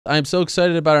I'm so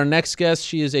excited about our next guest.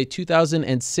 She is a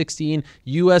 2016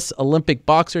 U.S. Olympic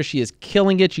boxer. She is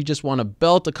killing it. She just won a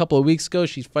belt a couple of weeks ago.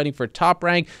 She's fighting for top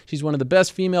rank. She's one of the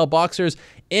best female boxers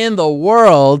in the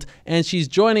world, and she's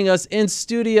joining us in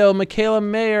studio. Mikaela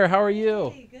Mayer, how are you?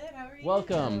 Hey, good. How are you?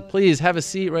 Welcome. Please have a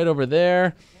seat right over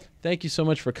there. Thank you so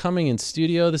much for coming in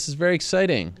studio. This is very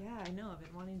exciting. Yeah, I know. I've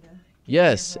been wanting to.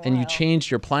 Yes, and you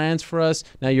changed your plans for us.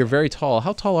 Now you're very tall.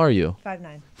 How tall are you?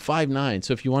 5'9". 5'9".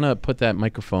 So if you want to put that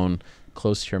microphone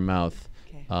close to your mouth,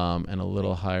 Okay. and a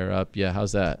little higher up. Yeah,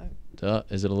 how's that?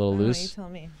 Is it a little loose? You tell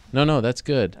me. No, that's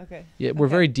good. Okay. Yeah, we're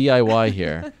very DIY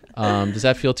here. Does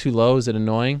that feel too low? Is it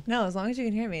annoying? No, as long as you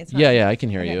can hear me, it's fine. Yeah, I can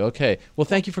hear you. Okay. Well,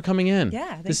 thank you for coming in. Yeah,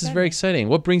 thanks this is for very having me. exciting.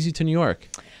 What brings you to New York?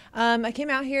 I came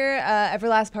out here.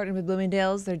 Everlast partnered with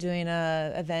Bloomingdale's. They're doing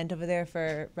an event over there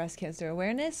for breast cancer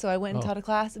awareness. So I went and taught a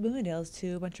class at Bloomingdale's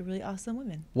to a bunch of really awesome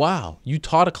women. Wow, you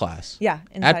taught a class? Yeah,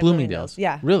 At inside Bloomingdale's?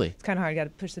 Yeah. Really? It's kind of hard. You got to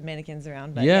push the mannequins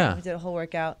around. But Yeah. we did a whole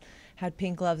workout. Had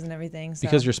pink gloves and everything. So.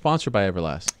 Because you're sponsored by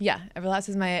Everlast. Yeah, Everlast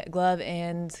is my glove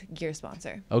and gear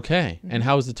sponsor. Okay. And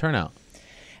how was the turnout?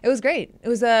 It was great. It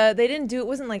was they didn't do it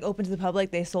wasn't like open to the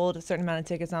public. They sold a certain amount of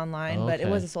tickets online, but it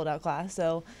was a sold out class.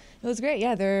 So it was great.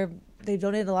 Yeah, they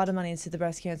donated a lot of money to the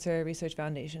Breast Cancer Research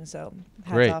Foundation. So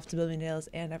hats off to Bloomingdale's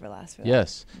and Everlast for that.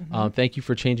 Yes. Thank you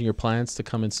for changing your plans to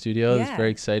come in studio. Yeah. It's very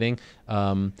exciting.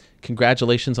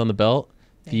 Congratulations on the belt.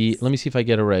 Let me see if I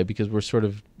get it right, because we're sort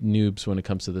of noobs when it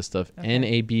comes to this stuff. Okay.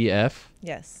 NABF.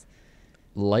 Yes.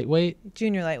 Lightweight?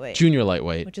 Junior lightweight. Junior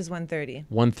lightweight. Which is 130.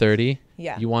 130.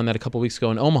 Yeah. You won that a couple weeks ago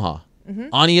in Omaha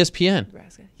on ESPN.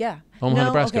 Nebraska. Yeah. Omaha, no,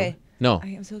 Nebraska. Okay. No.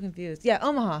 I'm so confused. Yeah,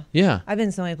 Omaha. Yeah. I've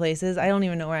been so many places. I don't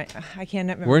even know where I can't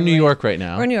remember. We're in New York right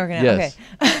now. We're in New York now. Yes.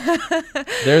 Okay.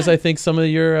 There's, I think, some of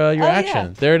your action.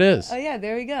 Yeah. There it is. Oh yeah,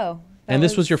 there we go. And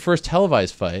this was your first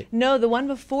televised fight. No, the one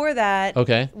before that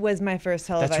was my first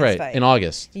televised fight. That's right, in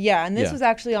August. Yeah, and this was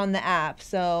actually on the app.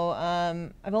 So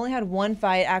I've only had one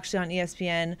fight actually on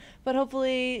ESPN, but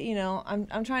hopefully,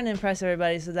 I'm trying to impress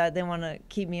everybody so that they want to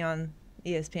keep me on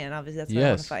ESPN. Obviously, that's why I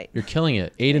want to fight. You're killing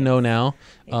it. 8-0 now.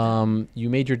 You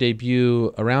made your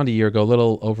debut around a year ago, a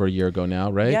little over a year ago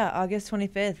now, right? Yeah, August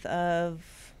 25th of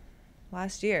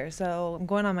last year. So I'm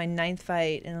going on my 9th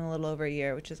fight in a little over a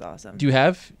year, which is awesome. Do you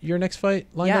have your next fight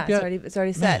lined up yet? Yeah, it's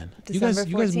already set. Man, December 14th.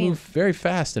 You guys move very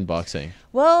fast in boxing.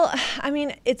 Well, I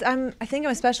mean, I think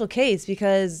I'm a special case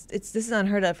because this is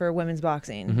unheard of for women's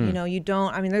boxing.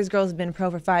 There's girls who've been pro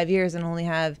for 5 years and only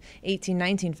have 18,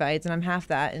 19 fights, and I'm half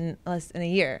that in less than a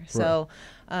year. So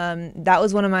that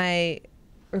was one of my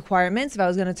requirements. If I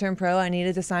was going to turn pro, I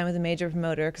needed to sign with a major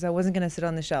promoter because I wasn't going to sit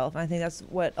on the shelf. And I think that's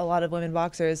what a lot of women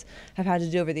boxers have had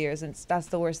to do over the years, and that's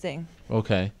the worst thing.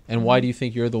 Okay. And why do you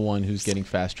think you're the one who's getting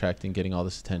fast-tracked and getting all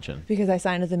this attention? Because I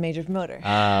signed with a major promoter.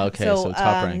 Okay. So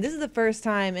top rank. This is the first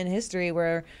time in history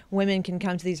where women can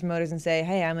come to these promoters and say,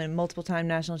 hey, I'm a multiple-time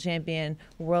national champion,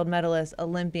 world medalist,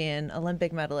 Olympian,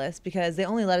 Olympic medalist, because they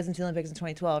only let us into the Olympics in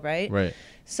 2012, right? Right.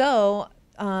 So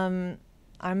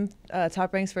I'm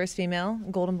Top Rank's first female.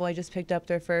 Golden Boy just picked up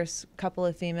their first couple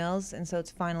of females, and so it's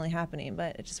finally happening,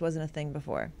 but it just wasn't a thing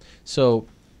before. So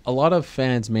a lot of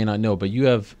fans may not know, but you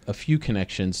have a few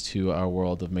connections to our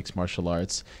world of mixed martial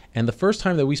arts. And the first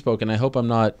time that we spoke, and I hope I'm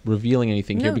not revealing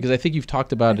anything here, because I think you've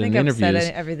talked about it in interviews. I think I've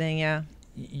said everything, yeah.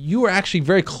 You were actually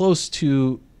very close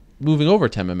to moving over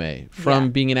to MMA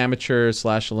from being an amateur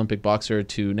 / Olympic boxer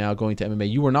to now going to MMA.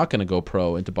 You were not going to go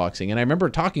pro into boxing. And I remember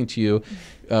talking to you,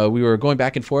 we were going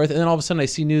back and forth, and then all of a sudden I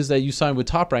see news that you signed with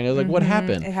Top Rank. I was like, what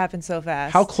happened? It happened so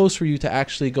fast. How close were you to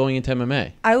actually going into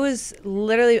MMA? I was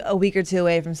literally a week or two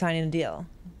away from signing a deal.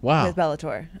 Wow. With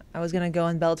Bellator. I was going to go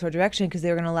in Bellator direction because they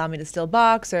were going to allow me to still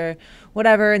box or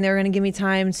whatever, and they were going to give me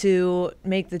time to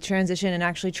make the transition and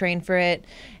actually train for it.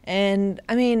 And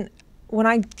I mean, when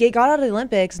I got out of the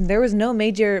Olympics, there was no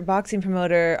major boxing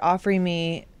promoter offering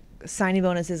me signing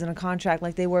bonuses and a contract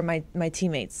like they were my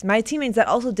teammates. My teammates that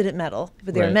also didn't medal,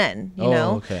 but they were men, you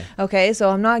know? Okay. Okay, so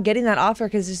I'm not getting that offer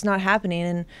because it's just not happening.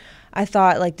 And I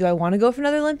thought, like, do I want to go for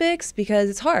another Olympics? Because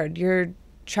it's hard. You're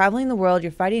traveling the world,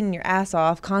 you're fighting your ass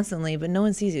off constantly, but no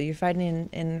one sees you. You're fighting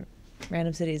in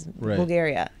random cities,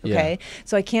 Bulgaria, okay?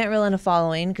 So I can't reel in a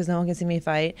following because no one can see me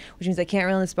fight, which means I can't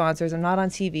reel in the sponsors. I'm not on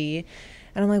TV.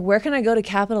 And I'm like, where can I go to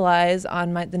capitalize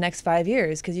on the next 5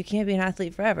 years? Because you can't be an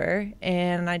athlete forever.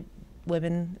 And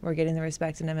women were getting the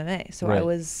respect in MMA. So I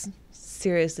was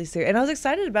seriously serious. And I was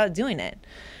excited about doing it.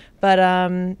 But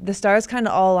the stars kind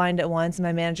of all aligned at once. And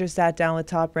my manager sat down with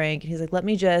Top Rank. And he's like,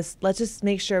 let's just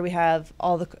make sure we have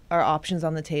all our options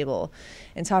on the table.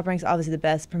 And Top Rank's obviously the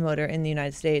best promoter in the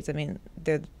United States. I mean,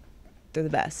 they're the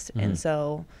best. And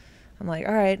so I'm like,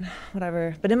 all right,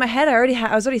 whatever. But in my head,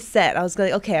 I was already set. I was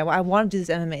like, okay, I want to do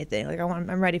this MMA thing. Like,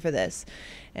 I'm ready for this.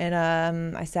 And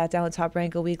I sat down with Top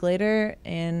Rank a week later,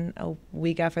 and a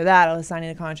week after that, I was signing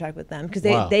a contract with them because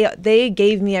they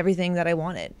gave me everything that I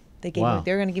wanted. They were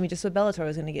going to give me just what Bellator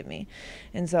was going to give me.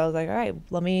 And so I was like, all right,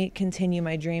 let me continue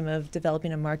my dream of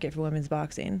developing a market for women's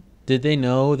boxing. Did they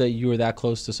know that you were that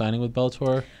close to signing with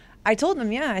Bellator? I told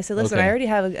them, yeah. I said, listen, I already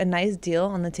have a nice deal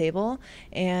on the table,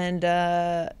 and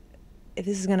if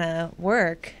this is going to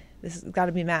work, this has got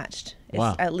to be matched,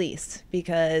 at least,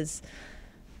 because,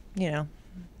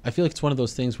 I feel like it's one of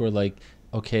those things where, like,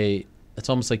 okay, it's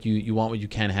almost like you want what you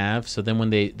can have. So then when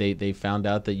they found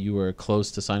out that you were close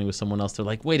to signing with someone else, they're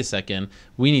like, wait a second,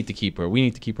 we need to keep her. We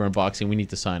need to keep her in boxing. We need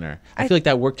to sign her. I feel like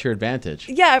that worked to your advantage.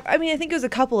 Yeah, I mean, I think it was a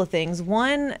couple of things.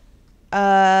 One,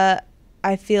 I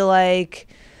feel like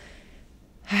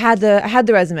I had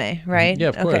the resume, right? Yeah,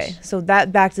 of course. Okay, so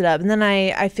that backed it up. And then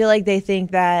I feel like they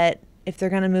think that if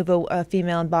they're going to move a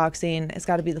female in boxing, it's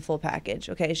got to be the full package.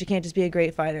 Okay, she can't just be a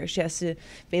great fighter. She has to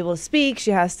be able to speak.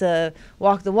 She has to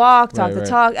walk the walk, talk the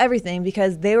talk, everything,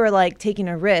 because they were like taking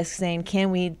a risk saying,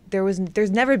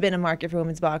 there's never been a market for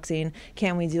women's boxing.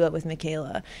 Can we do it with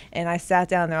Mikaela? And I sat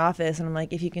down in their office and I'm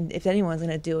like, if anyone's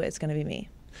going to do it, it's going to be me.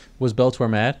 Was Bellator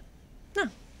mad? No.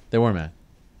 They weren't mad.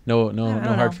 No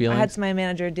hard feelings. I had my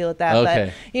manager deal with that,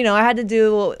 okay. But I had to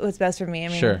do what's best for me. I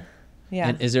mean, sure. Yeah.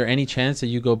 And is there any chance that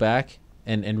you go back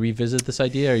and revisit this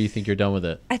idea, or you think you're done with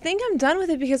it? I think I'm done with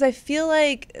it because I feel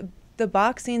like the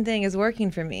boxing thing is working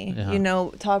for me.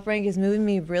 Top Rank is moving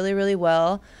me really, really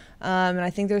well, and I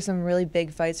think there's some really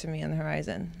big fights for me on the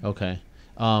horizon. Okay.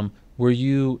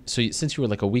 Since you were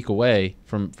like a week away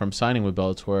from signing with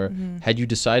Bellator, had you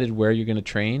decided where you're going to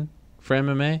train for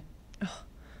MMA?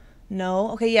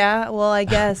 No. Okay, yeah. Well, I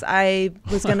guess I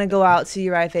was going to go out to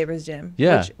Uriah Faber's gym.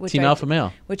 Yeah, Team Alpha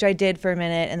Male. Which I did for a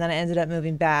minute, and then I ended up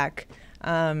moving back.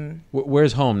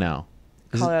 Where's home now?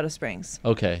 Colorado Springs.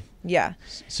 Okay. Yeah.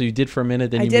 So you did for a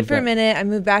minute, then I you did moved for back. a minute. I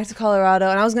moved back to Colorado,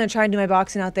 and I was going to try and do my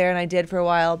boxing out there, and I did for a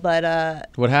while, but...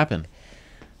 What happened?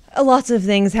 Lots of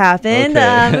things happened.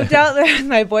 Okay. Moved out there with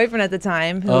my boyfriend at the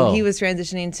time, who he was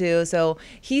transitioning to, so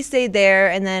he stayed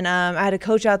there, and then I had a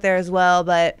coach out there as well,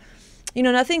 but...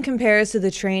 nothing compares to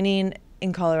the training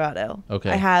in Colorado. Okay.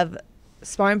 I have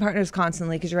sparring partners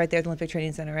constantly because you're right there at the Olympic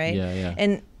Training Center, right? Yeah, yeah.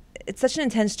 And it's such an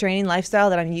intense training lifestyle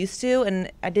that I'm used to, and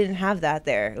I didn't have that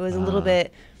there. It was a little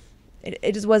bit,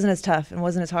 it just wasn't as tough and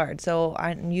wasn't as hard. So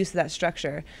I'm used to that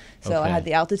structure. So I had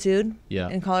the altitude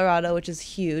in Colorado, which is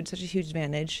huge, such a huge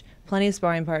advantage. Plenty of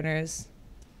sparring partners,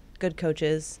 good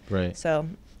coaches. Right. So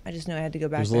I just knew I had to go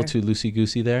back there. It was a little too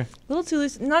loosey-goosey there? A little too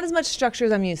loose. Not as much structure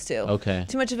as I'm used to. Okay.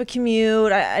 Too much of a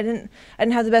commute. I didn't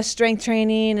have the best strength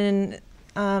training, and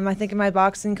I think my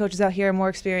boxing coaches out here are more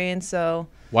experienced, so...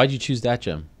 Why'd you choose that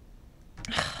gym?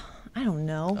 I don't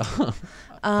know.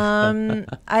 I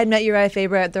had met Uriah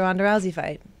Faber at the Ronda Rousey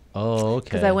fight. Oh, okay.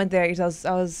 Because I went there because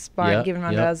I was sparring, giving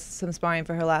Ronda some sparring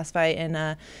for her last fight,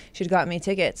 and she'd got me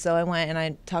tickets. So I went and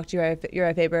I talked to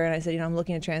Uriah Faber, and I said, I'm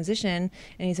looking to transition,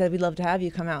 and he said, we'd love to have you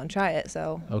come out and try it.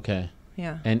 So okay.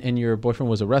 Yeah. And your boyfriend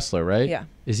was a wrestler, right? Yeah.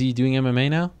 Is he doing MMA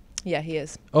now? Yeah, he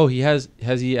is. Oh, he has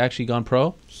he actually gone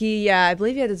pro? I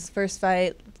believe he had his first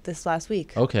fight this last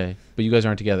week. Okay. But you guys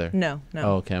aren't together? No.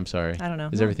 Oh, okay. I'm sorry. I don't know.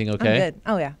 Is everything okay? I'm good.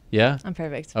 Oh, yeah. Yeah? I'm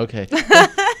perfect. Okay.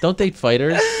 Don't date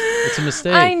fighters. It's a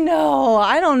mistake. I know.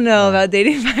 I don't know about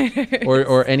dating fighters.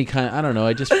 Or any kind. I don't know.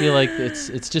 I just feel like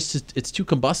it's too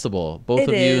combustible. Both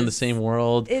of you in the same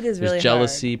world. It is really There's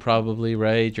jealousy probably,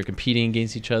 right? You're competing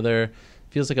against each other.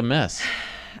 Feels like a mess.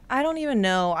 I don't even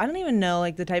know.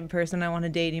 Like the type of person I want to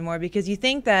date anymore, because you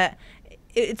think that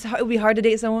it would be hard to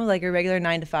date someone with like a regular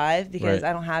 9 to 5 because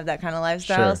I don't have that kind of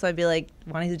lifestyle. Sure. So I'd be like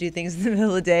wanting to do things in the middle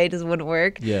of the day just wouldn't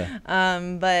work. Yeah.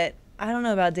 But I don't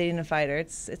know about dating a fighter.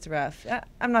 It's rough.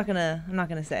 I'm not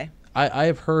gonna say. I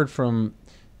have heard from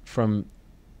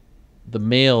the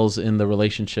males in the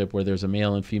relationship where there's a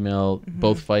male and female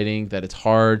both fighting that it's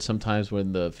hard sometimes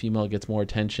when the female gets more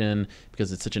attention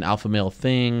because it's such an alpha male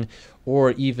thing,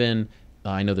 or even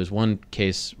I know there's one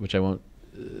case which I won't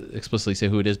explicitly say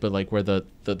who it is, but like where the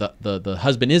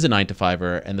husband is a 9 to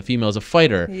 5er and the female is a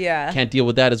fighter. Yeah. Can't deal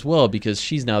with that as well because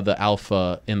she's now the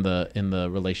alpha in the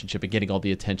relationship and getting all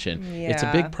the attention. Yeah. It's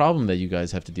a big problem that you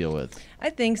guys have to deal with. I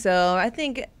think so. I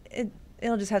think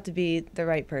it'll just have to be the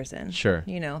right person. Sure.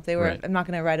 If they were, I'm not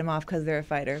going to write them off because they're a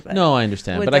fighter. But no, I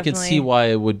understand. But I can see why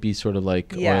it would be sort of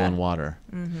like oil and water.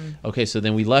 Mm-hmm. Okay, so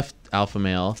then we left alpha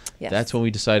male. Yes. That's when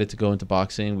we decided to go into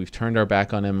boxing. We've turned our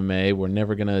back on MMA. We're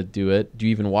never going to do it. Do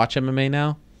you even watch MMA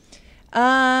now?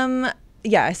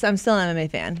 Yeah, I'm still an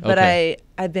MMA fan, but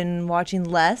I've been watching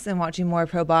less and watching more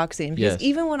pro boxing because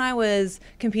even when I was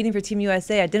competing for Team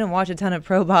USA, I didn't watch a ton of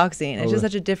pro boxing. It's just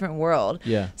such a different world.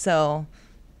 Yeah. So,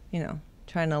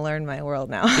 trying to learn my world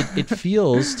now. It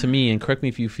feels to me, and correct me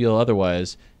if you feel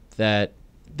otherwise, that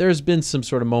there's been some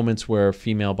sort of moments where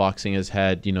female boxing has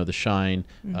had, the shine,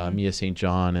 Mia St.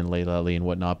 John and Layla Ali and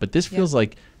whatnot, but this feels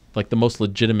like the most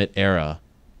legitimate era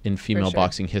in female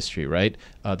boxing history, right?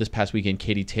 This past weekend,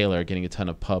 Katie Taylor getting a ton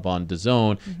of pub on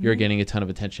DAZN. You're getting a ton of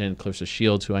attention. Clarissa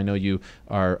Shields, who I know you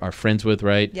are friends with,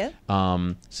 right? Yeah.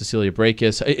 Cecilia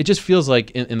Brækhus. It just feels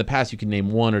like in the past you could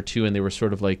name one or two and they were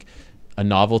sort of like a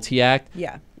novelty act.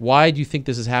 Yeah. Why do you think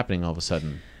this is happening all of a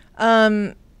sudden?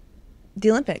 The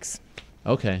Olympics.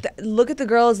 Okay. Look at the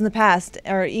girls in the past,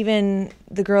 or even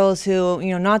the girls who,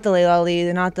 not the Layla Ali,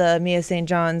 they're not the Mia St.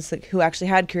 Johns, who actually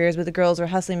had careers, but the girls were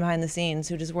hustling behind the scenes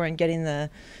who just weren't getting the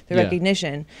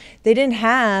recognition. They didn't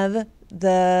have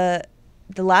the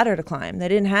ladder to climb. They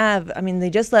didn't have, they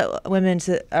just let women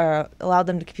allowed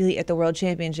them to compete at the World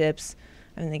Championships.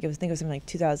 I think it was something like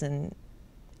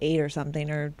 2008 or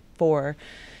something, or 4.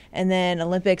 And then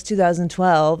Olympics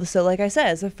 2012. So like I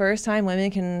said, it's the first time women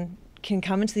can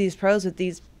come into these pros with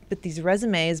these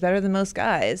resumes better than most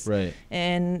guys, right?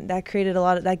 And that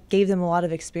gave them a lot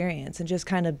of experience and just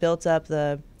kind of built up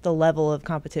the level of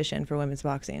competition for women's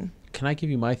boxing. Can I give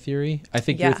you my theory? I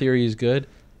think your theory is good.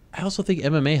 I also think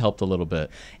MMA helped a little bit.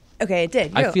 Okay, it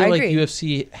did. I feel like agree.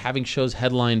 UFC having shows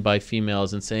headlined by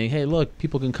females and saying, hey, look,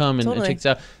 people can come and check this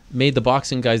out, made the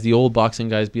boxing guys, the old boxing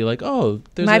guys, be like, oh,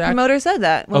 there's my promoter said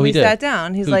that when we sat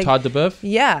down. He's like, Todd DeBoeuf?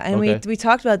 Yeah, and we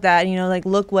talked about that. And,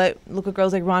 look what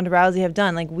girls like Ronda Rousey have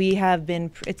done. Like,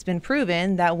 it's been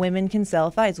proven that women can sell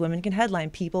fights, women can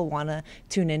headline. People want to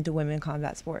tune into women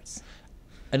combat sports.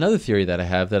 Another theory that I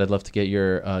have that I'd love to get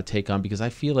your take on, because I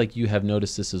feel like you have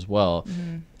noticed this as well.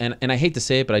 And I hate to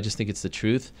say it, but I just think it's the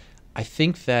truth. I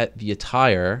think that the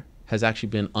attire has actually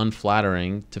been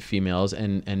unflattering to females,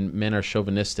 and men are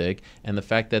chauvinistic. And the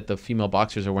fact that the female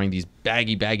boxers are wearing these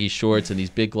baggy shorts and these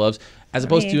big gloves, as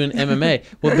opposed to in MMA.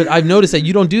 Well, but I've noticed that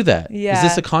you don't do that. Yeah. Is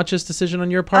this a conscious decision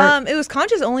on your part? It was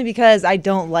conscious only because I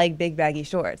don't like big baggy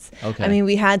shorts. Okay.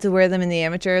 We had to wear them in the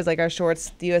amateurs, like our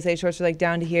shorts, the USA shorts are like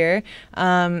down to here.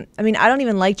 I don't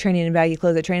even like training in baggy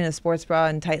clothes. I train in a sports bra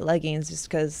and tight leggings just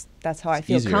because that's how I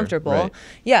feel comfortable. Right.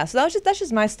 Yeah, so that's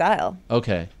just my style.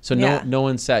 Okay. So no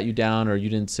one sat you down, or you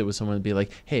didn't sit with someone and be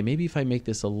like, hey, maybe if I make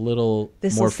this a little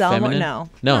more feminine?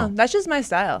 No, that's just my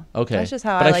style. Okay. That's just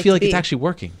how but I like I feel to like be. it's actually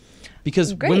working.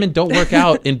 Because women don't work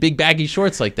out in big baggy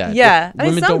shorts like that. Yeah,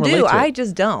 women some don't relate do. to it. I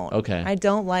just don't. Okay. I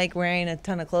don't like wearing a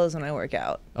ton of clothes when I work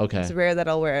out. Okay. It's rare that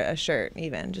I'll wear a shirt,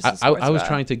 even. Just I was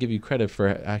trying to give you credit for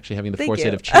actually having the Thank foresight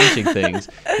you. of changing things,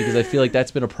 because I feel like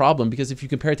that's been a problem. Because if you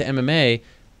compare it to MMA,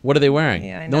 what are they wearing?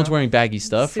 Yeah, I know. No one's wearing baggy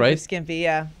stuff, Super right? skimpy,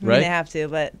 yeah. Right? They have to,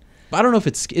 but I don't know if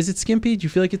is it skimpy? Do you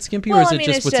feel like it's skimpy, well, or is it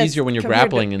just what's easier when you're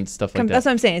grappling and stuff like that? That's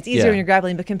what I'm saying. It's easier when you're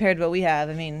grappling, but compared to what we have,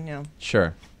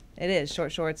 Sure. It is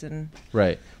short shorts and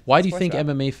right. Why do you think bra.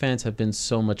 MMA fans have been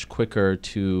so much quicker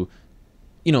to,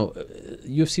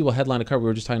 UFC will headline a card. We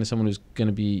were just talking to someone who's going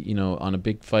to be, on a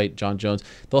big fight, John Jones.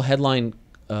 They'll headline,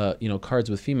 cards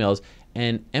with females,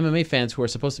 and MMA fans who are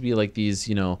supposed to be like these,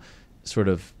 sort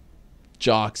of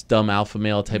jocks, dumb alpha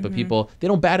male type of people, they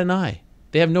don't bat an eye.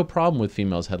 They have no problem with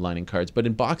females headlining cards. But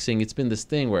in boxing, it's been this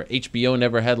thing where HBO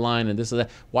never headline and this and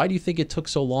that. Why do you think it took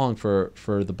so long for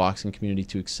the boxing community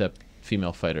to accept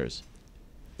female fighters?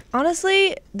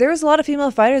 Honestly, there was a lot of female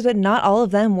fighters, but not all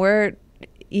of them were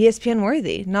ESPN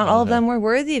worthy. Not all of them were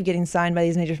worthy of getting signed by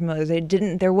these major promoters.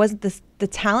 There wasn't the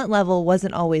talent level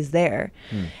wasn't always there.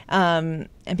 And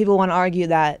people want to argue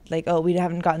that, like, oh, we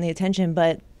haven't gotten the attention,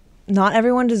 but not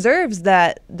everyone deserves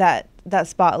that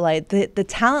spotlight. The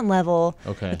talent level,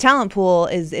 the talent pool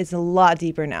is a lot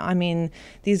deeper now.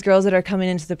 These girls that are coming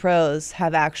into the pros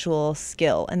have actual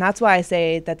skill. And that's why I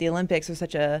say that the Olympics are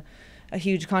such a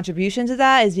huge contribution to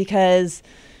that, is because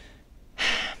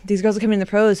these girls are coming in the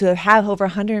pros who have over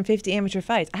 150 amateur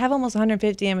fights. I have almost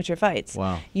 150 amateur fights.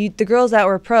 Wow. The girls that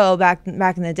were pro back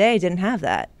in the day didn't have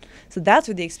that. So that's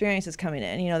where the experience is coming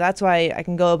in. That's why I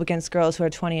can go up against girls who are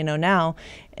 20-0 now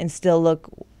and still look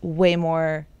way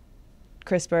more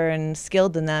crisper and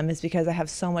skilled than them, is because I have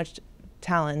so much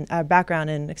talent, background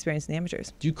and experience in the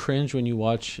amateurs. Do you cringe when you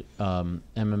watch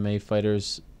MMA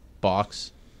fighters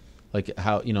box? Like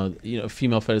how,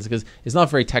 female fighters, because it's not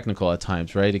very technical at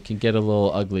times, right? It can get a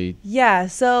little ugly. Yeah.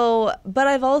 So, but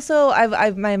I've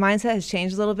my mindset has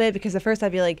changed a little bit, because at first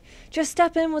I'd be like, just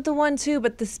step in with the 1-2,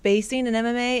 but the spacing in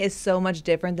MMA is so much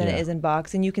different than it is in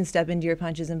boxing. You can step into your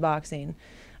punches in boxing.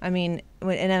 I mean, in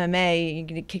MMA, you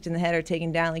get kicked in the head or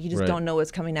taken down. Like, you just don't know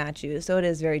what's coming at you. So it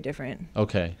is very different.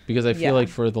 Okay. Because I feel like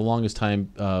for the longest time,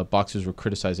 boxers were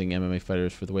criticizing MMA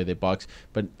fighters for the way they box.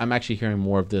 But I'm actually hearing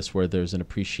more of this where there's an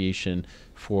appreciation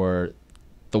for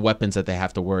the weapons that they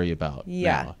have to worry about.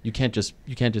 Yeah. Now. You can't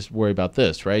just worry about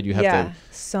this, right? You have to.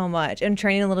 So much. And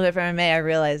training a little bit for MMA, I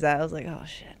realized that. I was like, oh,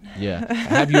 shit. Yeah.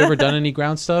 Have you ever done any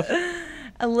ground stuff?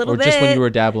 A little bit. Or just when you were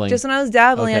dabbling? Just when I was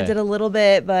dabbling, I did a little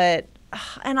bit. But,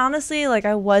 and honestly, like,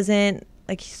 I wasn't,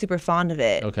 like, super fond of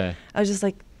it. Okay. I was just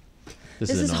like, this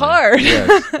is annoying. hard.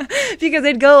 Yes. Because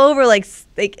they'd go over, like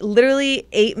literally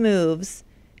 8 moves.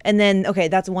 And then, okay,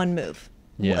 that's one move.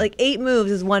 Yeah. Like 8 moves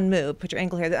is one move. Put your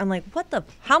ankle here. I'm like, what the?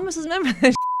 How am I supposed to remember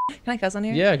this? Can I cuss on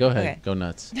here? Yeah, go ahead. Okay. Go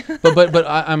nuts. But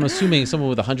I'm assuming someone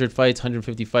with 100 fights,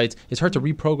 150 fights, it's hard to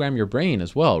reprogram your brain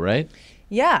as well, right?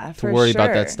 Yeah, for sure. To worry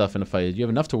about that stuff in a fight. You have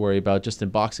enough to worry about just in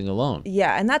boxing alone.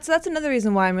 Yeah, and that's another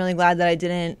reason why I'm really glad that I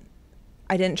didn't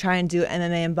try and do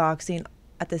MMA and boxing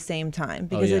at the same time,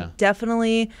 because it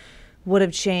definitely would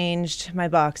have changed my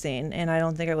boxing, and I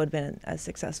don't think I would have been as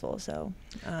successful. So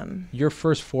your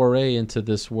first foray into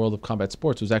this world of combat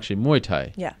sports was actually Muay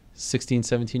Thai. Yeah. 16,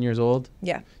 17 years old?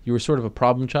 Yeah. You were sort of a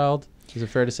problem child, is it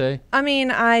fair to say? I mean,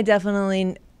 I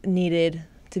definitely needed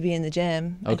to be in the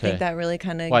gym. Okay. I think that really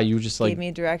kind of you were just gave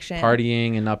me direction.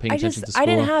 Partying and not paying attention to school?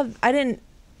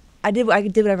 I did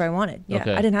whatever I wanted. Yeah,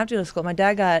 Okay. I didn't have to go to school. My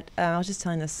dad got, I was just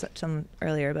telling this to someone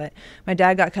earlier, but my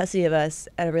dad got custody of us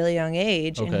at a really young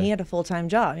age, and he had a full-time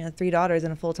job, 3 daughters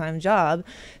and a full-time job.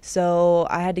 So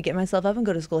I had to get myself up and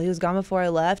go to school. He was gone before I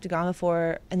left,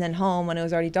 and then home when it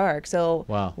was already dark. So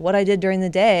what I did during the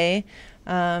day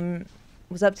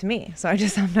was up to me. So I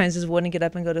just sometimes just wouldn't get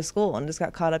up and go to school, and just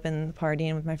got caught up in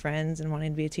partying with my friends and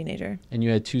wanting to be a teenager. And you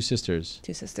had 2 sisters?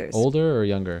 2 sisters. Older or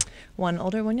younger? 1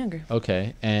 older, 1 younger.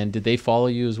 Okay. And did they follow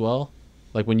you as well?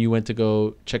 Like when you went to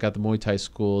go check out the Muay Thai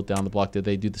school down the block, did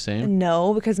they do the same?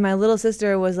 No, because my little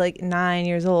sister was like 9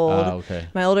 years old. Okay.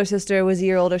 My older sister was a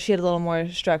year older. She had a little more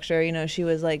structure. She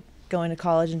was like going to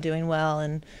college and doing well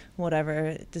and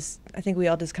whatever. I think we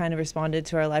all just kind of responded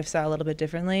to our lifestyle a little bit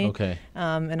differently. Okay.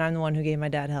 And I'm the one who gave my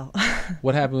dad hell.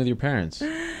 What happened with your parents?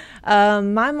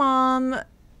 My mom,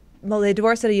 they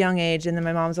divorced at a young age, and then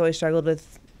my mom's always struggled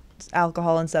with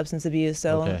alcohol and substance abuse.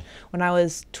 So when I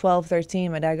was 12,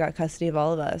 13, my dad got custody of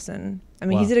all of us. And I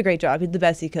mean, he did a great job. He did the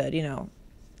best he could,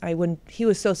 he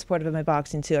was so supportive of my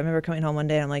boxing too. I remember coming home one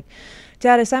day and I'm like,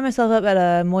 Dad, I signed myself up at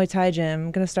a Muay Thai gym.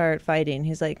 I'm going to start fighting.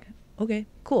 He's like, okay,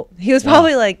 cool. He was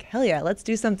probably like, hell yeah, let's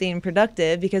do something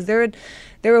productive, because there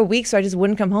were weeks where I just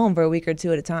wouldn't come home for a week or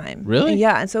 2 at a time. Really? And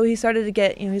yeah. And so he started to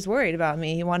get, he's worried about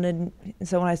me.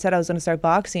 So when I said I was going to start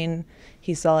boxing,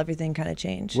 he saw everything kind of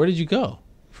change. Where did you go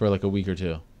for like a week or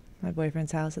 2? My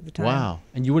boyfriend's house at the time. Wow.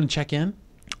 And you wouldn't check in?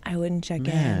 I wouldn't check in.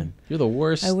 Man, you're the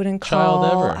worst I wouldn't child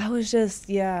call. ever. I was just,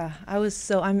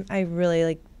 I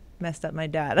really messed up my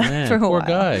dad Man, for a poor while.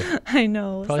 guy. I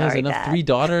know. Probably Sorry, has enough Dad. 3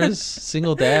 daughters,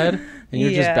 single dad, and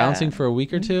you're just bouncing for a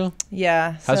week or 2?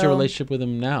 Yeah. How's your relationship with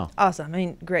him now? Awesome. I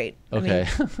mean, great. Okay.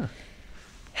 I mean,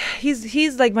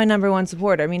 he's like my number 1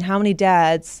 supporter. I mean, how many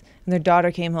dads and their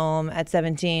daughter came home at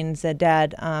 17 and said,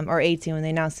 Dad, or 18 when they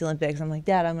announced the Olympics, I'm like,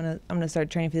 Dad, I'm gonna start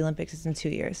training for the Olympics. It's in 2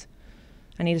 years.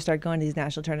 I need to start going to these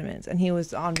national tournaments. And he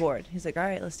was on board. He's like, all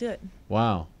right, let's do it.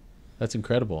 Wow. That's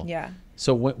incredible. Yeah.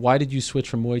 So why did you switch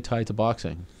from Muay Thai to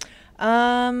boxing?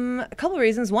 A couple of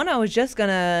reasons. One, I was just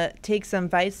gonna take some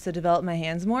fights to develop my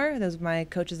hands more. That was my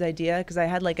coach's idea, because I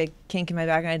had like a kink in my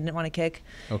back and I didn't want to kick.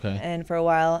 Okay. And for a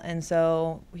while, and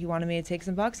so he wanted me to take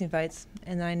some boxing fights,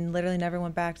 and I literally never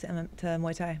went back to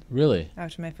Muay Thai. Really?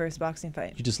 After my first boxing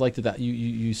fight. You just liked it that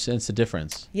you sensed a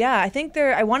difference. Yeah, I think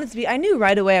I knew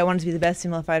right away I wanted to be the best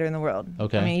female fighter in the world.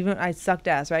 Okay. I mean, even I sucked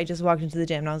ass, right? I just walked into the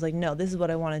gym and I was like, no, this is what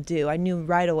I want to do. I knew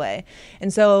right away.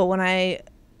 And so when I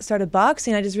started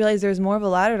boxing, I just realized there's more of a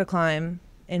ladder to climb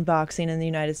in boxing in the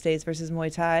United States versus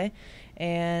Muay Thai.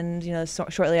 And,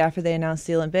 shortly after they announced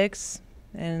the Olympics,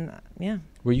 and yeah.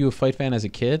 Were you a fight fan as a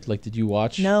kid? Like, did you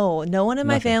watch? No one in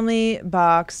my family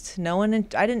boxed.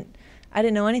 I didn't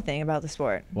know anything about the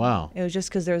sport. Wow. It was just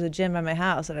because there was a gym by my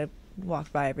house that I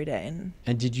walked by every day.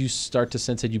 And did you start to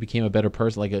sense that you became a better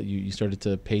person? Like you started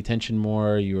to pay attention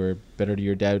more? You were better to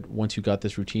your dad once you got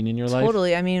this routine in your life?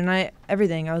 Totally. I mean,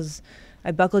 everything.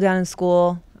 I buckled down in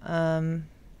school, and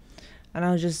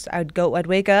I'd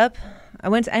wake up. I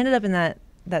ended up in that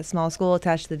that small school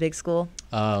attached to the big school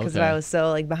because okay. I was so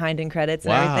like behind in credits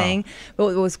and Wow. everything. But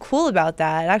what was cool about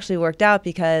that, it actually worked out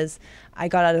because I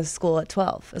got out of school at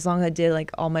 12. As long as I did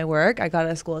like all my work, I got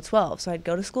out of school at 12. So I'd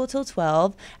go to school till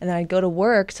 12, and then I'd go to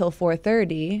work till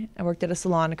 4:30. I worked at a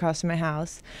salon across from my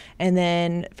house, and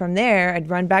then from there I'd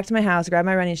run back to my house, grab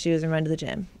my running shoes, and run to the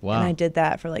gym. Wow. And I did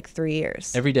that for like 3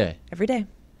 years. Every day. Every day.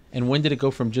 And when did it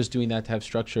go from just doing that to have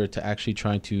structure to actually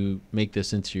trying to make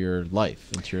this into your life,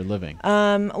 into your living?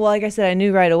 Well, like I said, I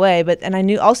knew right away, and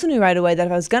I also knew right away that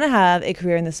if I was going to have a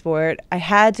career in the sport, I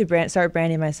had to start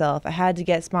branding myself. I had to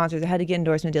get sponsors. I had to get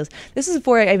endorsement deals. This is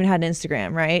before I even had an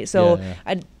Instagram, right? So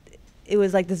it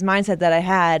was like this mindset that I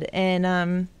had,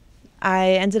 and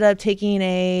I ended up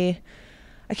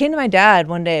I came to my dad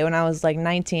one day when I was like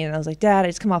 19, and I was like, Dad, I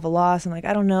just come off a loss. I'm like,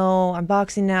 I don't know. I'm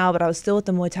boxing now, but I was still with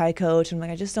the Muay Thai coach. I'm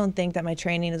like, I just don't think that my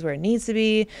training is where it needs to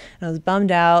be. And I was bummed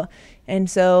out. And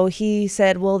so he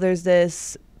said, well, there's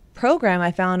this program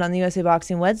I found on the USA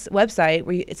Boxing website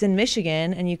where it's in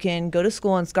Michigan, and you can go to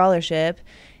school on scholarship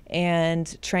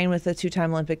and train with a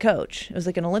 2-time Olympic coach. It was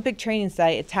like an Olympic training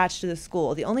site attached to the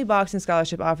school, the only boxing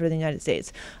scholarship offered in the United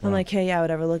States. Wow. I'm like, hey, yeah, I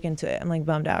would ever look into it. I'm like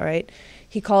bummed out, right?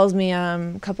 He calls me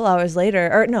a couple hours later,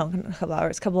 or no, not a couple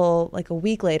hours, like a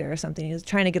week later or something. He was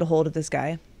trying to get a hold of this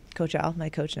guy, Coach Al, my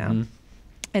coach now,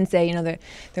 and say, you know,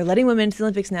 they're letting women into the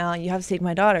Olympics now. You have to take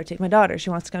my daughter. Take my daughter. She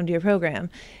wants to come to your program.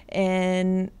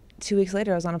 And 2 weeks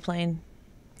later, I was on a plane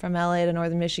from LA to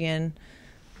Northern Michigan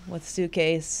with a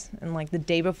suitcase, and like the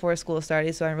day before school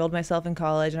started. So I enrolled myself in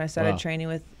college, and I started training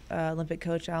with Olympic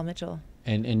coach Al Mitchell.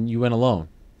 And you went alone?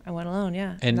 I went alone,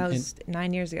 yeah. And that was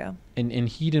 9 years ago. And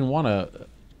he didn't want to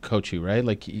coach you, right?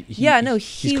 Like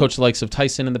he's coached the likes of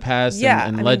Tyson in the past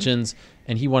and legends,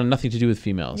 and he wanted nothing to do with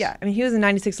females. Yeah, I mean, he was a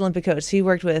 96 Olympic coach. He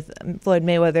worked with Floyd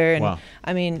Mayweather and,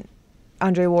 I mean,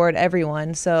 Andre Ward,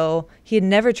 everyone. So he had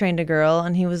never trained a girl,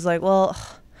 and he was like, well,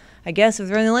 I guess if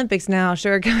they're in the Olympics now,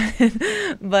 sure, come in.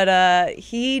 But I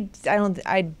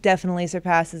definitely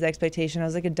surpassed his expectation. I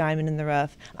was like a diamond in the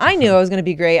rough. I knew I was going to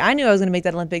be great. I knew I was going to make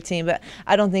that Olympic team, but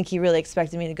I don't think he really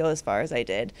expected me to go as far as I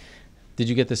did. Did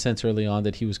you get the sense early on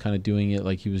that he was kind of doing it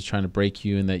like he was trying to break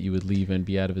you and that you would leave and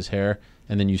be out of his hair,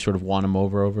 and then you sort of won him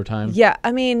over time? Yeah,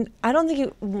 I mean, I don't think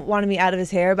he wanted me out of his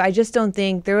hair, but I just don't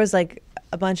think there was like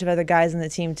a bunch of other guys in the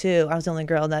team too. I was the only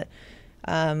girl that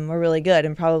were really good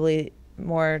and probably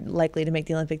more likely to make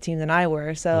the Olympic team than I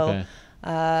were. So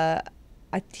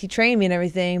he trained me and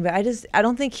everything, but I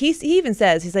don't think he even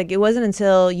says, he's like, it wasn't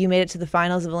until you made it to the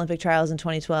finals of Olympic trials in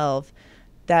 2012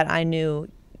 that I knew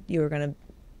you were going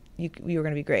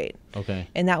to be great. Okay.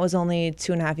 And that was only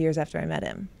 2.5 years after I met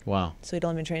him. Wow. So we'd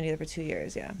only been training together for 2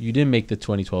 years, yeah. You didn't make the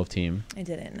 2012 team. I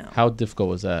didn't, no. How difficult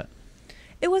was that?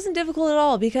 It wasn't difficult at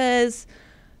all because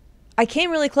I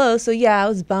came really close, so yeah, I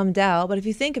was bummed out. But if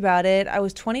you think about it, I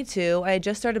was 22. I had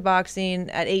just started boxing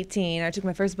at 18. I took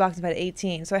my first boxing fight at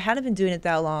 18, so I hadn't been doing it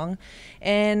that long.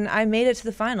 And I made it to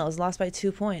the finals, lost by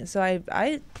 2 points. So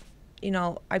I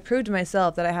proved to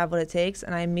myself that I have what it takes,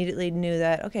 and I immediately knew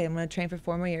that, okay, I'm going to train for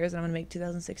 4 more years, and I'm going to make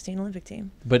 2016 Olympic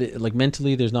team. But like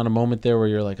mentally, there's not a moment there where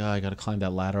you're like, oh, I got to climb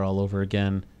that ladder all over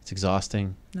again. It's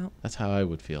exhausting. No. That's how I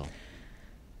would feel.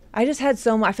 I just had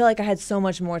I feel like I had so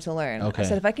much more to learn. Okay. I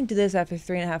said, if I can do this after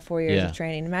 3.5, 4 years of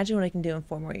training, imagine what I can do in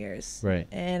 4 more years. Right.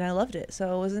 And I loved it,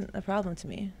 so it wasn't a problem to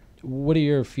me. What are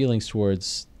your feelings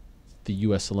towards the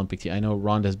U.S. Olympic team? I know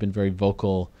Ronda has been very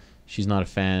vocal. She's not a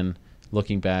fan.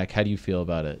 Looking back, how do you feel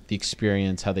about it? The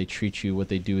experience, how they treat you, what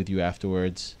they do with you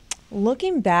afterwards?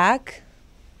 Looking back,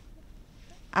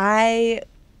 I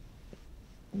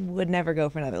would never go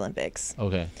for another Olympics.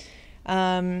 Okay.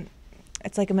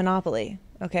 It's like a monopoly.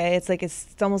 Okay,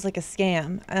 it's almost like a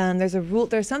scam.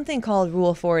 There's something called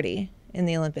Rule 40 in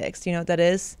the Olympics. Do you know what that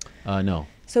is? No.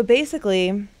 So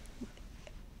basically,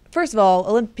 first of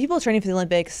all, people training for the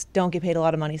Olympics don't get paid a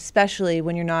lot of money, especially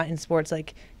when you're not in sports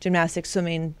like gymnastics,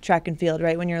 swimming, track and field,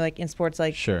 right? When you're like in sports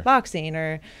like boxing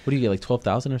or... What do you get, like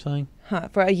 $12,000 or something?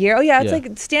 For a year? Oh yeah, it's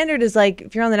like standard is like,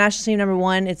 if you're on the national team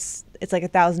 #1, it's like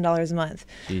 $1,000 a month.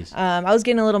 Jeez. I was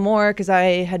getting a little more because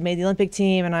I had made the Olympic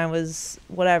team and I was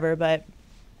whatever, but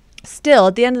still,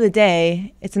 at the end of the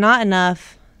day, it's not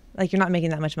enough. Like, you're not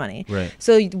making that much money. Right.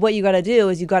 So what you got to do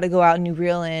is you got to go out and you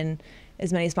reel in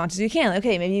as many sponsors as you can. Like,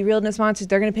 okay, maybe you reeled in sponsors,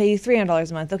 they're going to pay you $300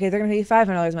 a month. Okay, they're going to pay you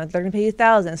 $500 a month. They're going to pay you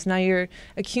 $1,000. So now you're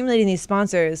accumulating these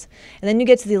sponsors, and then you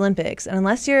get to the Olympics. And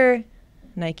unless you're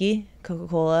Nike,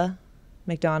 Coca-Cola,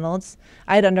 McDonald's,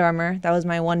 I had Under Armour. That was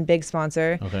my one big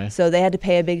sponsor. Okay. So they had to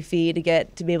pay a big fee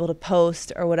to be able to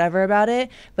post or whatever about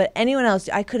it. But anyone else,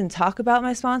 I couldn't talk about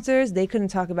my sponsors. They couldn't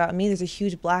talk about me. There's a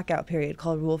huge blackout period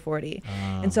called Rule 40.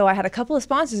 And so I had a couple of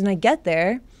sponsors, and I get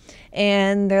there,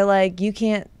 and they're like, you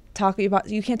can't talk about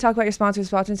your sponsors.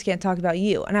 Sponsors can't talk about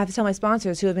you. And I have to tell my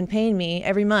sponsors, who have been paying me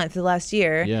every month for the last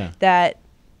year, that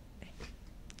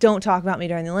don't talk about me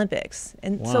during the Olympics.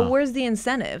 And so where's the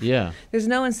incentive? Yeah. There's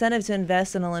no incentive to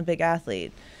invest in an Olympic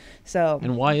athlete. So.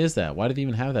 And why is that? Why do they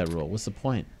even have that rule? What's the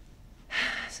point?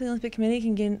 So the Olympic Committee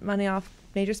can get money off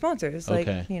major sponsors. Like,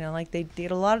 like they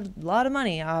get a lot of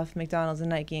money off McDonald's and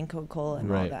Nike and Coca-Cola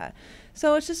and all that.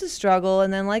 So it's just a struggle.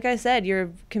 And then, like I said, you're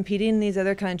competing in these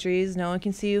other countries. No one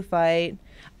can see you fight.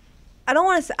 I don't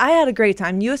want to say, I had a great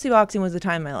time. UFC boxing was the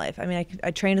time of my life. I mean,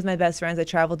 I trained with my best friends. I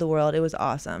traveled the world. It was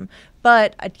awesome.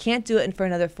 But I can't do it for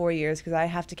another 4 years because I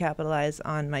have to capitalize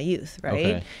on my youth,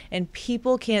 right? And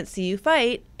people can't see you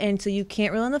fight, and so you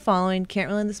can't reel in the following, can't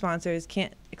reel in the sponsors,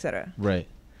 can't, etc. Right.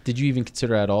 Did you even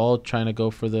consider at all trying to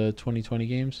go for the 2020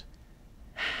 games?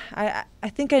 I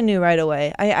think I knew right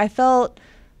away.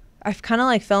 I kind of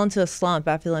like fell into a slump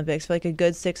after the Olympics for like a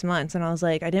good 6 months. And I was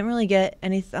like, I didn't really get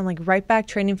anything. I'm like right back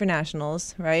training for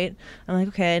nationals, right? I'm like,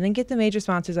 okay, I didn't get the major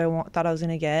sponsors I thought I was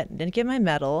going to get. Didn't get my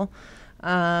medal.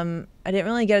 I didn't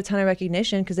really get a ton of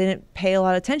recognition because they didn't pay a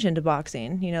lot of attention to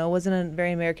boxing. You know, it wasn't a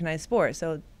very Americanized sport,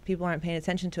 so people aren't paying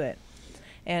attention to it.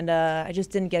 And I just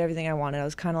didn't get everything I wanted. I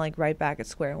was kind of like right back at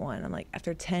square one. I'm like,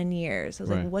 after 10 years, I was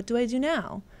like, what do I do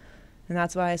now? And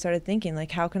that's why I started thinking,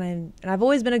 like, how can I, and I've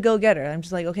always been a go-getter. I'm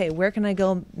just like, okay, where can I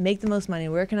go make the most money?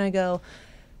 Where can I go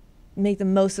make the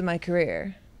most of my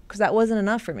career? Because that wasn't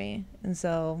enough for me. And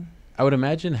so I would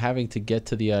imagine having to get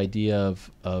to the idea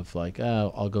of like,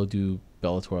 oh, I'll go do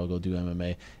Bellator, I'll go do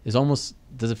MMA, is almost,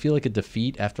 does it feel like a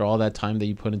defeat after all that time that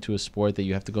you put into a sport, that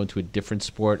you have to go into a different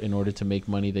sport in order to make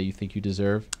money that you think you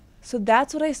deserve? So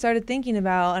that's what I started thinking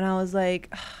about. And I was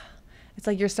like, it's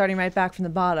like you're starting right back from the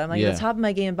bottom. Like at the top of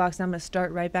my game in boxing, I'm going to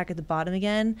start right back at the bottom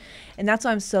again. And that's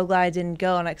why I'm so glad I didn't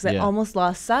go. And because I almost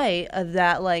lost sight of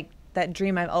that, like that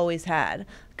dream I've always had.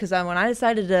 Because when I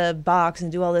decided to box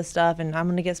and do all this stuff, and I'm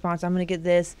going to get sponsored, I'm going to get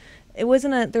this, there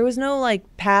was no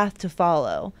like path to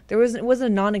follow. It was a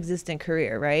non-existent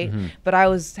career, right? But I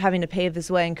was having to pave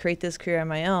this way and create this career on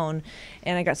my own.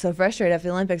 And I got so frustrated after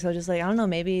the Olympics. I was just like, I don't know,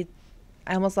 maybe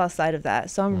I almost lost sight of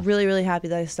that. So I'm really, really happy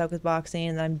that I stuck with boxing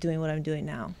and that I'm doing what I'm doing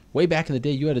now. Way back in the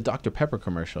day, you had a Dr. Pepper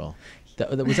commercial.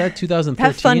 Was that 2013?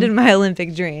 That funded my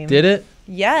Olympic dream. Did it?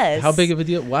 Yes. How big of a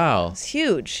deal? Wow. It's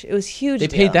huge. It was huge. They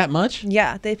paid that much?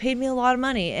 Yeah, they paid me a lot of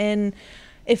money, and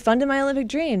it funded my Olympic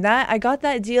dream. I got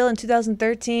that deal in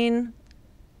 2013.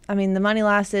 I mean, the money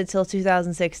lasted till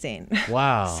 2016.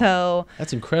 Wow. So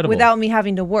that's incredible. Without me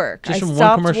having to work. Just from I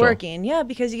stopped one commercial. working. Yeah,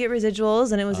 because you get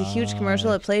residuals, and it was a huge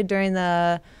commercial. It played during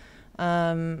the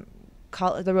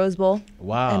Rose Bowl.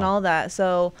 Wow. And all that.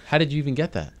 So how did you even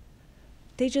get that?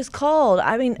 They just called.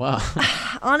 I mean, wow.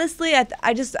 Honestly,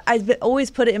 I've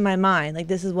always put it in my mind, like,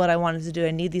 this is what I wanted to do.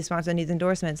 I need these sponsors, I need these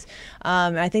endorsements.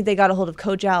 And I think they got a hold of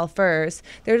Coach Al first.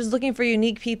 They were just looking for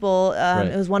unique people.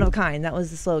 It was one of a kind. That was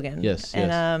the slogan. Yes.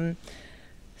 And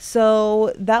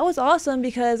so that was awesome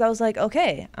because I was like,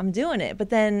 okay, I'm doing it. But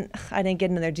then I didn't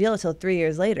get another deal until 3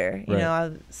 years later. You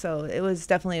know, so it was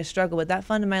definitely a struggle. But that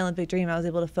funded my Olympic dream. I was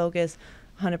able to focus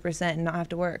 100% and not have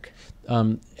to work.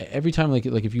 Every time, like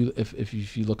if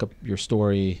you look up your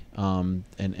story, and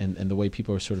the way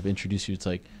people are sort of introduce you, it's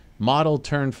like model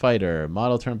turned fighter,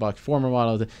 model turned box, former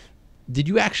model. Did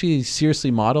you actually seriously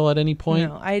model at any point?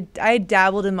 No, I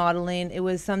dabbled in modeling. It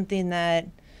was something that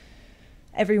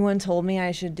everyone told me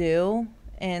I should do,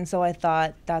 and so I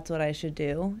thought that's what I should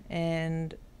do.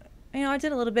 And you know, I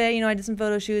did a little bit. You know, I did some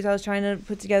photo shoots. I was trying to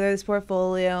put together this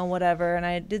portfolio and whatever, and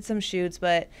I did some shoots,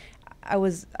 but I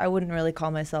wouldn't really call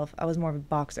myself, I was more of a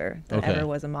boxer than ever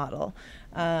was a model.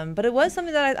 But it was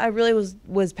something that I really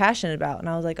was passionate about. And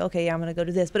I was like, okay, yeah, I'm going to go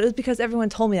do this. But it was because everyone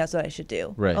told me that's what I should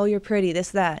do. Right. Oh, you're pretty, this,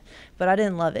 that. But I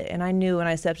didn't love it. And I knew when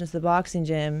I stepped into the boxing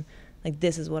gym, like,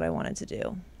 this is what I wanted to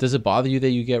do. Does it bother you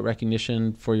that you get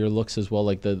recognition for your looks as well?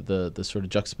 Like the sort of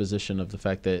juxtaposition of the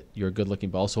fact that you're good looking,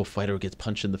 but also a fighter who gets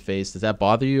punched in the face. Does that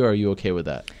bother you, or are you okay with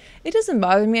that? It doesn't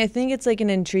bother me. I think it's like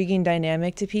an intriguing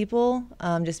dynamic to people,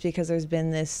 just because there's been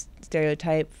this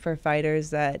stereotype for fighters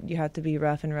that you have to be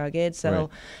rough and rugged. So,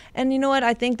 and you know what?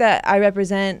 I think that I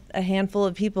represent a handful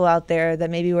of people out there that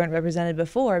maybe weren't represented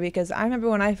before, because I remember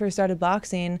when I first started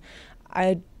boxing,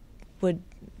 I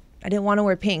didn't want to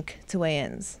wear pink to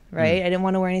weigh-ins, right? I didn't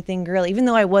want to wear anything girly, even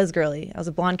though I was girly. I was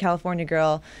a blonde California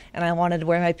girl, and I wanted to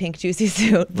wear my pink juicy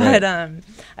suit. But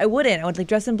I wouldn't. I would like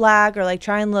dress in black or like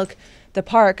try and look the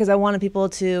part because I wanted people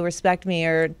to respect me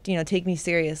or, you know, take me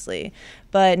seriously.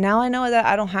 But now I know that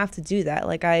I don't have to do that.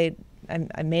 Like I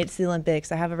I made it to the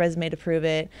Olympics. I have a resume to prove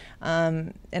it,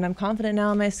 and I'm confident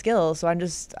now in my skills. So I'm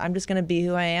just gonna be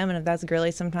who I am, and if that's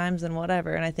girly sometimes, then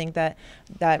whatever. And I think that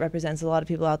represents a lot of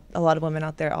people, a lot of women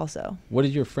out there also. What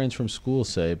did your friends from school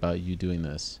say about you doing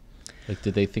this? Like,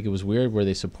 did they think it was weird? Were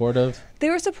they supportive? They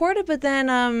were supportive, but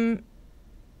then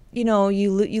you know,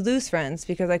 you lose friends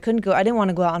because I didn't want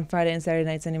to go out on Friday and Saturday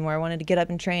nights anymore. I wanted to get up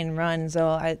and train and run. So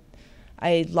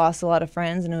I lost a lot of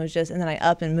friends, and it was and then I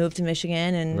up and moved to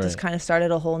Michigan and just kind of started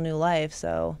a whole new life.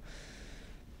 So,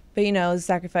 but you know, it was a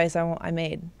sacrifice I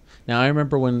made. Now, I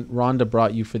remember when Ronda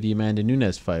brought you for the Amanda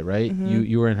Nunes fight, right? Mm-hmm.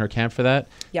 You were in her camp for that?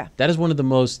 Yeah. That is one of the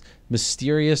most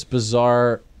mysterious,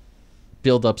 bizarre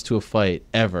build-ups to a fight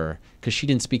ever, because she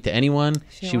didn't speak to anyone.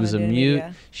 She was a mute.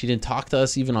 Yeah. She didn't talk to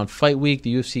us even on fight week.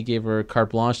 The UFC gave her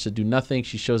carte blanche to do nothing.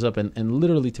 She shows up and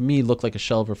literally, to me, looked like a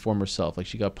shell of her former self. Like,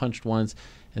 she got punched once,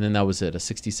 and then that was it, a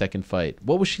 60-second fight.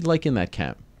 What was she like in that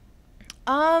camp?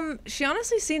 She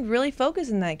honestly seemed really focused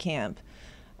in that camp.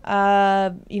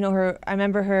 You know, I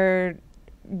remember her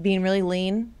being really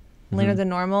leaner than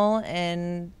normal,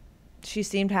 and she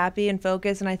seemed happy and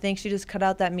focused, and I think she just cut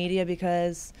out that media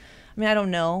because, I mean, I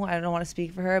don't know. I don't want to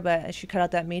speak for her, but she cut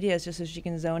out that media just so she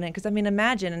can zone in. Because, I mean,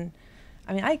 I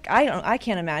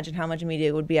can't imagine how much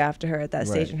media would be after her at that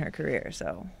stage in her career.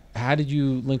 So, how did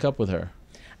you link up with her?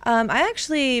 I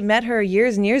actually met her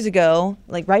years and years ago,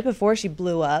 like right before she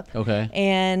blew up. Okay.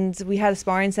 And we had a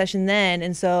sparring session then,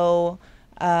 and so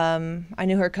I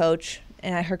knew her coach,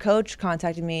 and her coach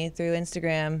contacted me through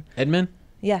Instagram. Edmund?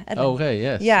 Yeah, Edmund. Oh, okay,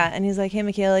 yes. Yeah, and he's like, hey,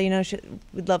 Mikaela, you know,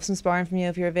 we'd love some sparring from you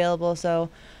if you're available. So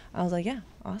I was like, yeah,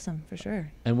 awesome, for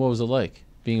sure. And what was it like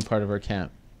being a part of our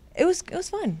camp? It was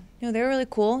fun. You know, they were really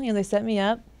cool. You know, they set me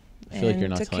up. I feel like you're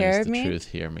not telling us the truth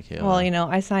here, Mikaela. Well, you know,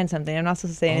 I signed something. I'm not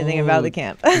supposed to say anything about the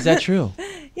camp. Is that true?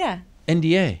 Yeah.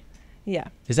 NDA? Yeah.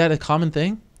 Is that a common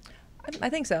thing? I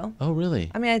think so. Oh,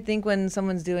 really? I mean, I think when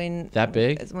someone's doing... That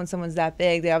big? When someone's that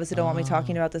big, they obviously don't want me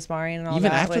talking about the sparring and all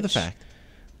Even that. Even after the fact?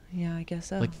 Yeah, I guess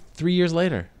so. Like 3 years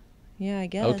later? Yeah, I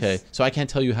guess. Okay, so I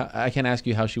can't ask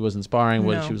you how she was in sparring.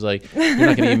 What she was like. You're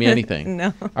not gonna give me anything.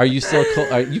 No. Are you still?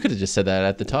 You could have just said that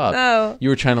at the top. No. You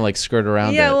were trying to like skirt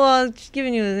around it. Yeah, well, just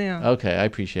giving you, you know. Okay, I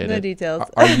appreciate the it. details.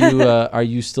 Are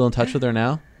you still in touch with her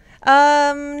now?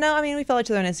 No, I mean we follow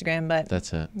each other on Instagram, but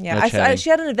that's it. Yeah,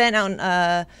 she had an event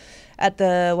out at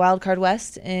the Wild Card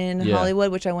West in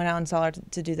Hollywood, which I went out and saw her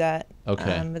to do that.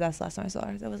 Okay. But that's the last time I saw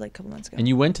her. That was like a couple months ago. And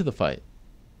you went to the fight.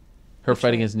 Her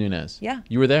fight against Nunes. Yeah.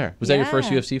 You were there. Was that your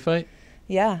first UFC fight?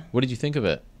 Yeah. What did you think of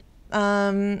it?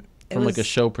 From like a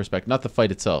show perspective, not the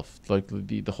fight itself, like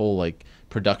the whole like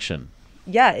production.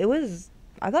 Yeah, it was.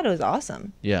 I thought it was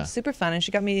awesome. Yeah. Super fun, and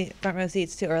she got me front row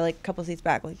seats too, or like a couple seats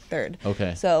back, like third.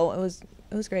 Okay. So it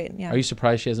was great. Yeah. Are you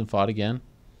surprised she hasn't fought again?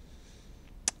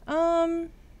 No.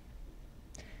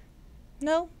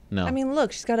 No. I mean,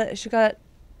 look, she got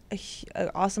an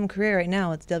awesome career right now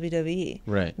with WWE.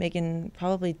 Right. Making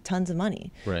probably tons of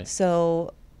money. Right.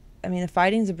 So, I mean,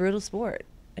 fighting's a brutal sport.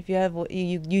 If you have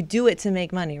you do it to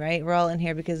make money, right? We're all in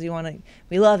here because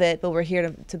we love it, but we're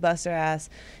here to bust our ass,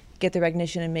 get the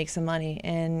recognition, and make some money.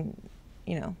 And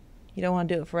you know, you don't want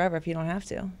to do it forever if you don't have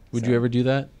to. Would you ever do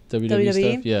that WWE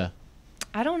stuff? Yeah.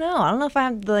 I don't know. I don't know if I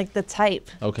have like the type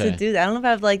to do that. I don't know if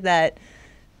I have like that.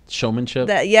 Showmanship?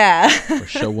 Or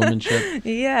showwomanship?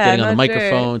 Yeah. Getting on the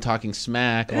microphone, talking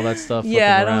smack, all that stuff.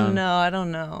 Yeah, I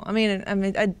don't know. I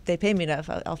mean, they pay me enough.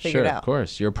 I'll figure it out. Sure, of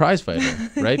course. You're a prize fighter,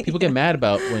 right? People get mad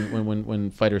about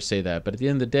when fighters say that. But at the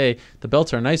end of the day, the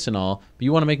belts are nice and all, but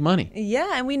you want to make money.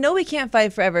 Yeah, and we know we can't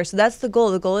fight forever. So that's the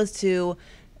goal. The goal is to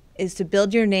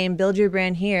build your name, build your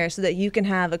brand here so that you can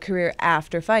have a career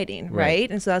after fighting, right?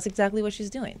 And so that's exactly what she's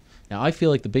doing. Now, I feel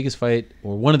like the biggest fight,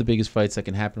 or one of the biggest fights that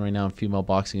can happen right now in female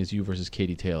boxing is you versus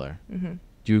Katie Taylor. Mm-hmm.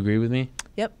 Do you agree with me?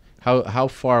 Yep. How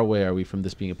far away are we from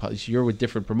this being you're with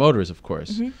different promoters, of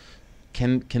course.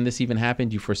 Mm-hmm. Can this even happen?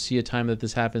 Do you foresee a time that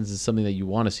this happens? Is it something that you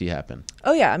want to see happen?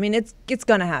 Oh, yeah. I mean, it's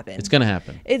going to happen. It's going to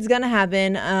happen. It's going to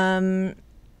happen.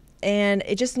 And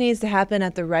it just needs to happen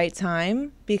at the right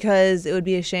time because it would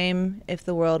be a shame if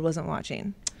the world wasn't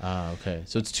watching. Okay.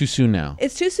 So it's too soon now.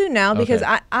 It's too soon now because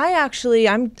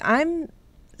I'm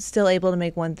still able to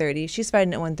make 130. She's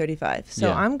fighting at 135.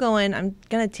 So I'm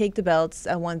gonna take the belts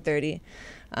at 130.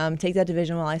 Take that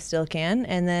division while I still can,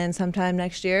 and then sometime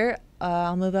next year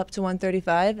I'll move up to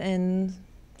 135 and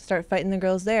start fighting the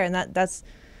girls there. And that's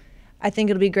I think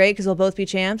it'll be great because we'll both be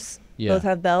champs. Yeah. Both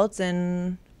have belts,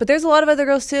 but there's a lot of other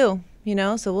girls too. You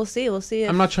know, so we'll see.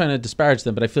 I'm not trying to disparage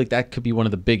them, but I feel like that could be one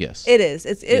of the biggest. It is.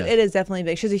 It is definitely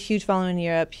big. She has a huge following in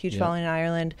Europe, huge following in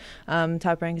Ireland.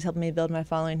 Top Rank is helping me build my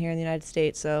following here in the United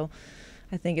States. So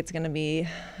I think it's going to be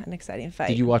an exciting fight.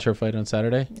 Did you watch her fight on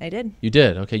Saturday? I did. You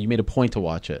did? Okay, you made a point to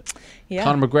watch it. Yeah.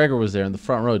 Conor McGregor was there in the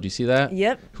front row. Do you see that?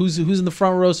 Yep. Who's in the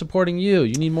front row supporting you?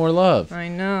 You need more love. I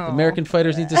know. American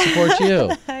fighters need to support you.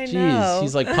 I Jeez, know.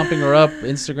 he's like pumping her up,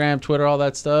 Instagram, Twitter, all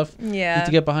that stuff. Yeah. Need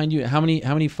to get behind you. How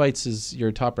many fights is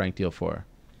your Top Rank deal for?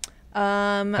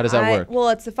 How does that work? Well,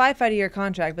 it's a 5-fight-a-year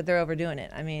contract, but they're overdoing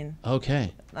it. I mean,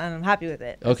 Okay. I'm happy with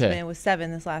it. Okay. It was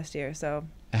 7 this last year, so.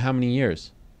 How many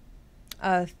years?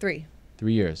 3.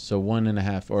 3 years. So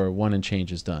 1.5 or 1 and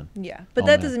change is done. Yeah, but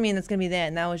that doesn't mean it's going to be the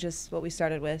end. That was just what we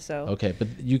started with, so. Okay, but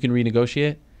you can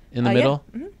renegotiate in the middle?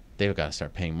 Yeah. Mm-hmm. They've got to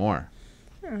start paying more.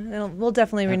 We'll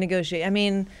definitely renegotiate. I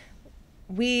mean,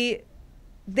 they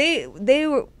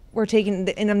were taking,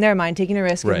 in their mind, taking a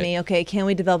risk with me. Okay, can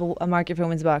we develop a market for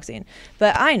women's boxing?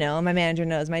 But I know, my manager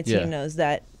knows, my team knows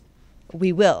that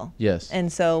we will. Yes.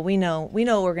 And so we know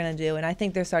what we're going to do, and I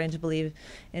think they're starting to believe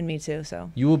in me too.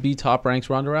 So you will be Top Rank's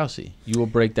Ronda Rousey. You will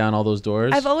break down all those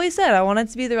doors. I've always said I wanted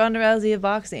to be the Ronda Rousey of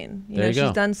boxing. There you go.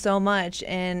 She's done so much,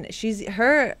 and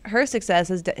her success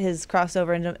has crossed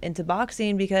over into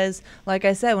boxing because, like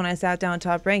I said, when I sat down at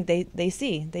Top Rank, they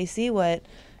see what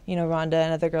Ronda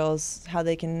and other girls, how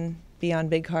they can be on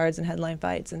big cards and headline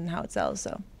fights and how it sells.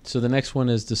 So the next one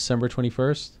is December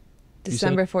 21st.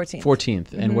 December 14th. 14th.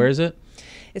 Mm-hmm. And where is it?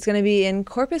 It's going to be in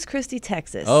Corpus Christi,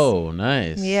 Texas. Oh,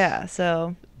 nice. Yeah,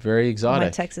 so very exotic. All my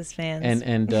Texas fans.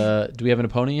 And do we have an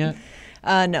opponent yet?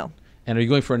 No. And are you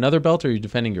going for another belt, or are you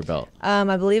defending your belt?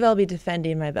 I believe I'll be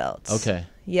defending my belt. Okay.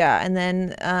 Yeah, and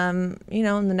then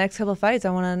in the next couple of fights,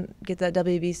 I want to get that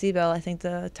WBC belt. I think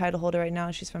the title holder right now,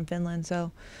 she's from Finland.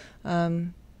 So,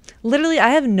 literally, I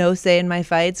have no say in my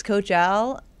fights. Coach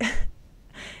Al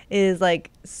is like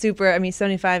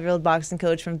 75-year-old boxing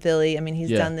coach from Philly. I mean,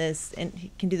 he's done this, and he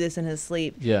can do this in his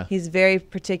sleep. Yeah. He's very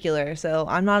particular, so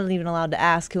I'm not even allowed to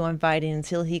ask who I'm fighting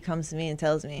until he comes to me and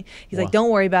tells me. He's like,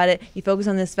 "Don't worry about it. You focus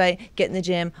on this fight. Get in the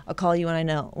gym. I'll call you when I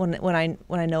know when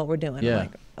I know what we're doing." Yeah. I'm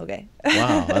like, okay.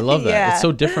 Wow, I love that. Yeah. It's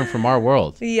so different from our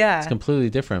world. Yeah. It's completely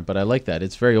different, but I like that.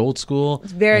 It's very old school.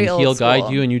 It's very old He'll school.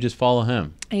 guide you, and you just follow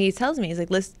him. And he tells me, he's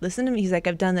like, listen to me. He's like,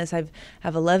 I've done this. I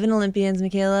have 11 Olympians,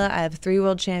 Mikaela. I have 3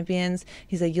 world champions.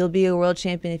 He's like, you'll be a world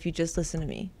champion if you just listen to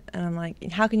me. And I'm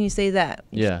like, how can you say that?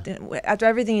 Yeah. After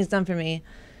everything he's done for me.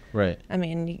 Right. I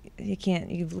mean, you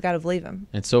can't. You've got to believe him.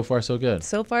 And so far, so good.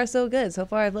 So far, so good. So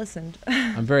far, I've listened.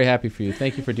 I'm very happy for you.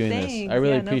 Thank you for doing this. I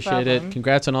really appreciate it.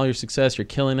 Congrats on all your success. You're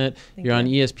killing it. You're on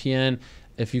ESPN.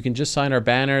 If you can just sign our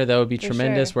banner, that would be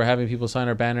tremendous. Sure. We're having people sign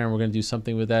our banner, and we're going to do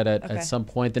something with that at some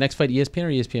point. The next fight, ESPN or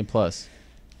ESPN Plus?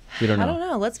 We don't know. I don't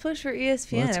know. Let's push for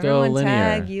ESPN. Let's Everyone go linear.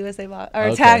 tag USA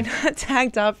or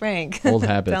tag Top Rank. Old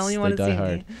habits. Tell me you want to see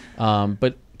hard.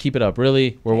 But keep it up.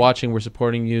 Really, we're watching. We're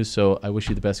supporting you. So I wish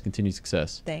you the best continued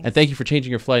success. Thanks. And thank you for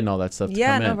changing your flight and all that stuff to come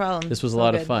in. Yeah, no problem. This was a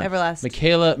lot of fun. Everlast.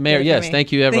 Mikaela Mayer. Yes,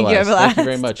 thank you, Everlast. Thank you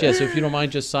very much. Yeah, so if you don't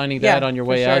mind just signing that on your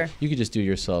way out, you could just do it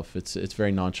yourself. It's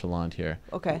very nonchalant here.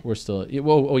 Okay. We're still.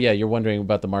 Oh yeah, you're wondering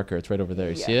about the marker. It's right over there.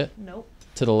 You see it? Nope.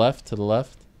 To the left. To the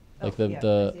left. Like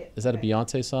the is that a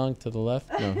Beyonce song? To the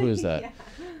left? No, who is that?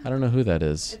 I don't know who that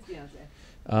is. It's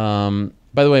Beyonce.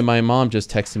 By the way, my mom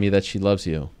just texted me that she loves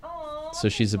you. Aww, so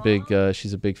she's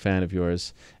a big fan of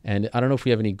yours. And I don't know if we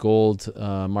have any gold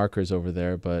markers over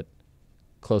there, but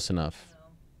close enough.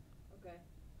 No. Okay.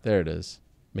 There it is.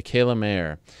 Mikaela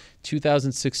Mayer,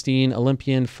 2016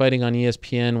 Olympian, fighting on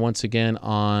ESPN once again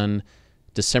on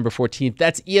December 14th.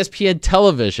 That's ESPN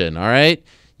television, all right?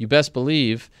 You best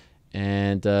believe.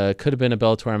 And could have been a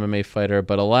Bellator MMA fighter,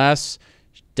 but alas,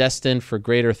 destined for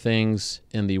greater things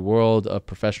in the world of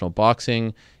professional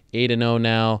boxing. 8-0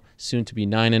 now, soon to be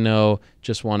 9-0.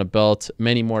 Just won a belt.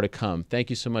 Many more to come. Thank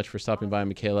you so much for stopping by,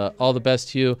 Mikaela. All the best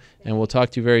to you, and we'll talk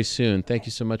to you very soon. Thank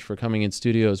you so much for coming in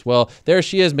studio as well. There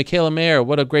she is, Mikaela Mayer.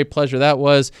 What a great pleasure that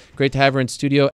was. Great to have her in studio.